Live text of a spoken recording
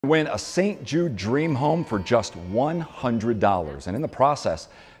Win a St. Jude Dream Home for just $100 and in the process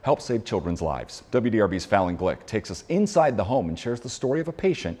help save children's lives. WDRB's Fallon Glick takes us inside the home and shares the story of a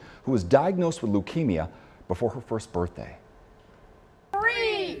patient who was diagnosed with leukemia before her first birthday.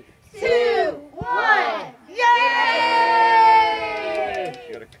 3, 2, 1, yay!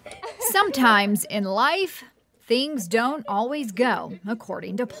 Sometimes in life, things don't always go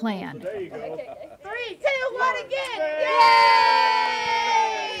according to plan. There you go. 3, 2, 1 again, yay!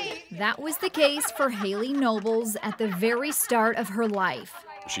 That was the case for Haley Nobles at the very start of her life.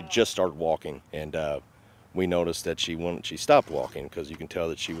 She just started walking, and we noticed that she stopped walking because you can tell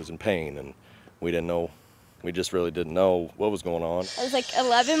that she was in pain, and we just really didn't know what was going on. I was like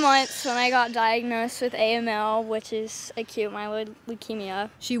 11 months when I got diagnosed with AML, which is acute myeloid leukemia.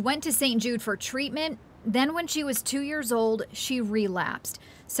 She went to St. Jude for treatment. Then when she was 2 years old, she relapsed.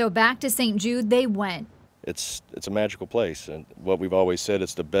 So back to St. Jude they went. It's a magical place, and what we've always said,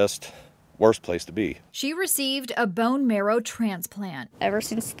 it's the worst place to be. She received a bone marrow transplant. Ever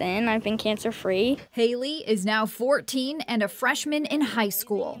since then, I've been cancer-free. Haley is now 14 and a freshman in high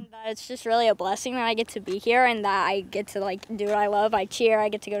school. It's just really a blessing that I get to be here and that I get to do what I love. I cheer, I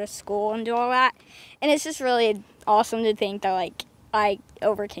get to go to school and do all that. And it's just really awesome to think that I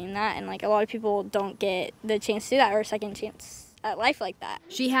overcame that, and a lot of people don't get the chance to do that or a second chance at life like that.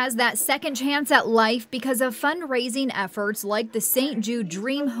 She has that second chance at life because of fundraising efforts like the St. Jude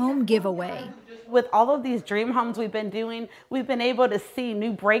Dream Home giveaway. With all of these dream homes we've been doing, we've been able to see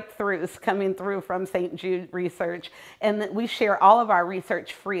new breakthroughs coming through from St. Jude research, and that we share all of our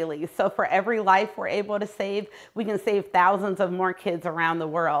research freely. So for every life we're able to save, we can save thousands of more kids around the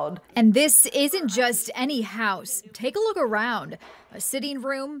world. And this isn't just any house. Take a look around. A sitting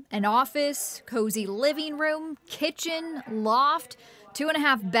room, an office, cozy living room, kitchen, loft,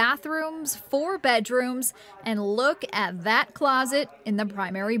 2.5 bathrooms, 4 bedrooms, and look at that closet in the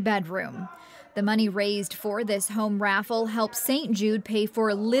primary bedroom. The money raised for this home raffle helps St. Jude pay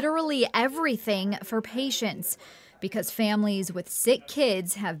for literally everything for patients, because families with sick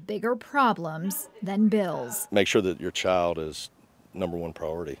kids have bigger problems than bills. Make sure that your child is #1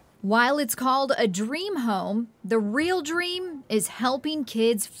 priority. While it's called a dream home, the real dream is helping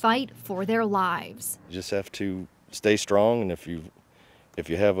kids fight for their lives. You just have to stay strong, and if you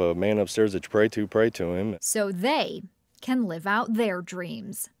have a man upstairs that you pray to him. So they can live out their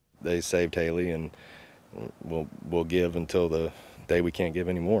dreams. They saved Haley, and we'll give until the day we can't give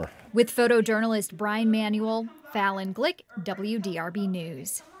anymore. With photojournalist Brian Manuel, Fallon Glick, WDRB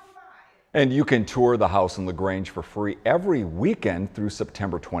News. And you can tour the house in LaGrange for free every weekend through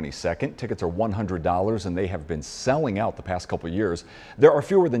September 22nd. Tickets are $100 and they have been selling out the past couple years. There are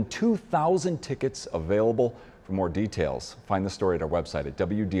fewer than 2,000 tickets available. For more details, find the story at our website at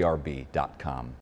WDRB.com.